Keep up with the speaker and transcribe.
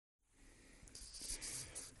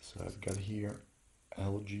got here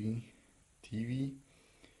LG TV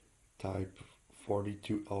type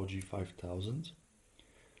 42LG5000,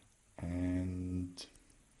 and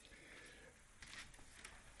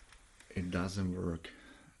it doesn't work.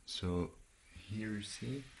 So here you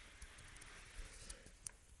see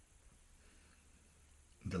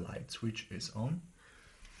the light switch is on,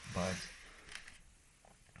 but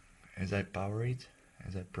as I power it,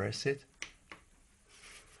 as I press it,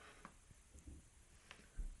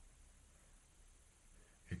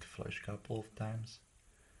 it flashed a couple of times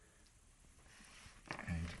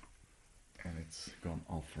and it's gone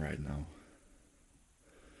off right now.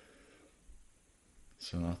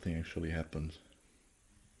 So nothing actually happened.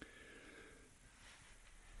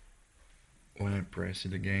 When I press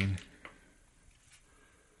it again,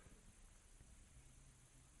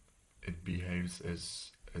 it behaves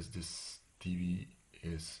as this TV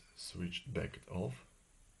is switched back off.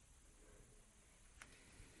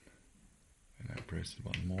 And I press it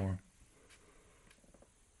one more.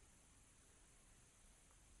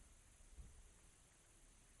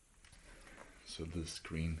 So the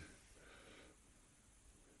screen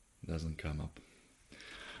doesn't come up.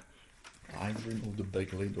 I remove the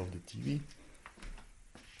back lid of the TV.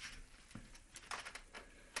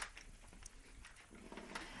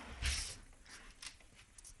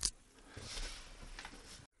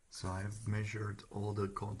 So I've measured all the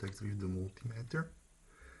contacts with the multimeter,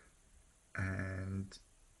 and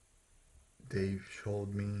they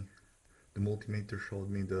showed me, the multimeter showed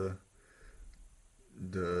me the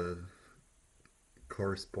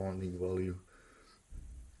corresponding value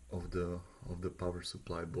of the power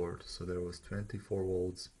supply board. So there was 24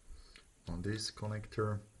 volts on this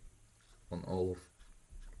connector, on all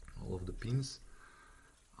of the pins.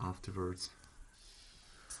 Afterwards,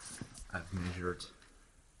 I've measured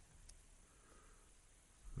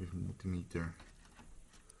with multimeter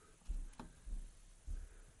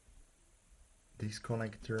this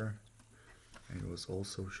connector, and it was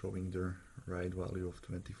also showing the right value of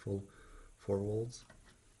 24 volts.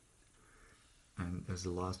 And as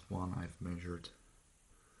the last one, I've measured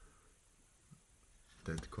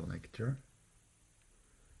that connector,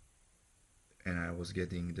 and I was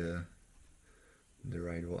getting the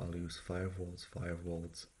right values, 5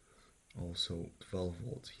 volts, also 12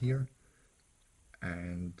 volts here,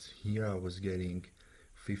 and here I was getting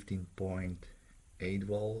 15.8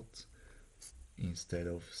 volts instead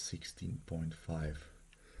of 16.5,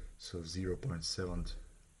 so 0.7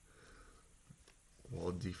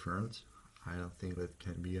 volt difference. I don't think that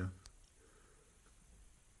can be a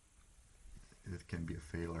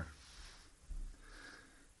failure.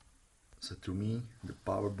 So to me, the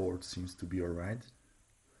power board seems to be alright,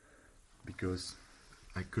 because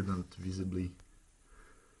I couldn't visibly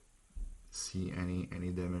see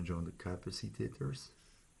any damage on the capacitors.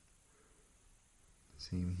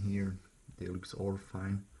 Same here, they look all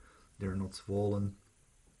fine. They're not swollen.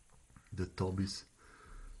 The top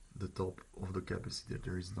of the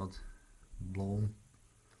capacitor is not blown.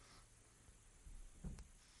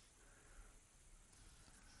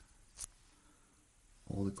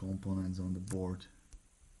 All the components on the board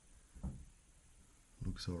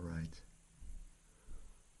looks alright.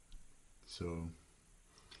 So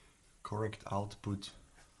correct output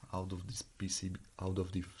out of this PC, out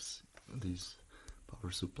of this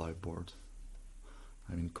power supply board.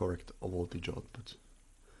 I mean correct voltage output.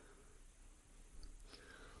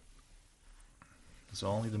 So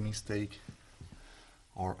only the mistake,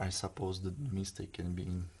 or I suppose the mistake can be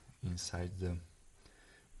inside the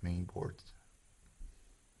main board.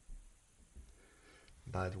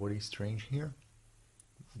 But what is strange here,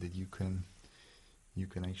 that you can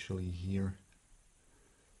actually hear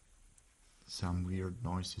some weird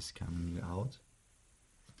noises coming out.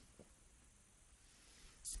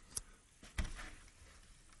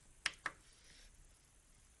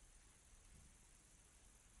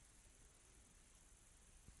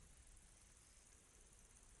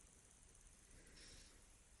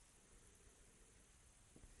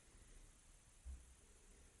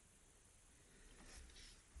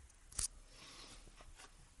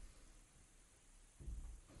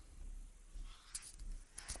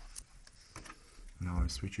 Now I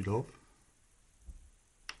switch it off.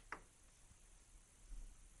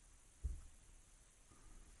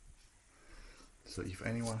 So if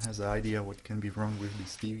anyone has an idea what can be wrong with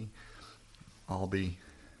this TV, I'll be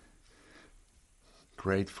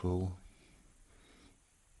grateful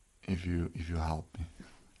if you help me.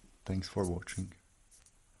 Thanks for watching.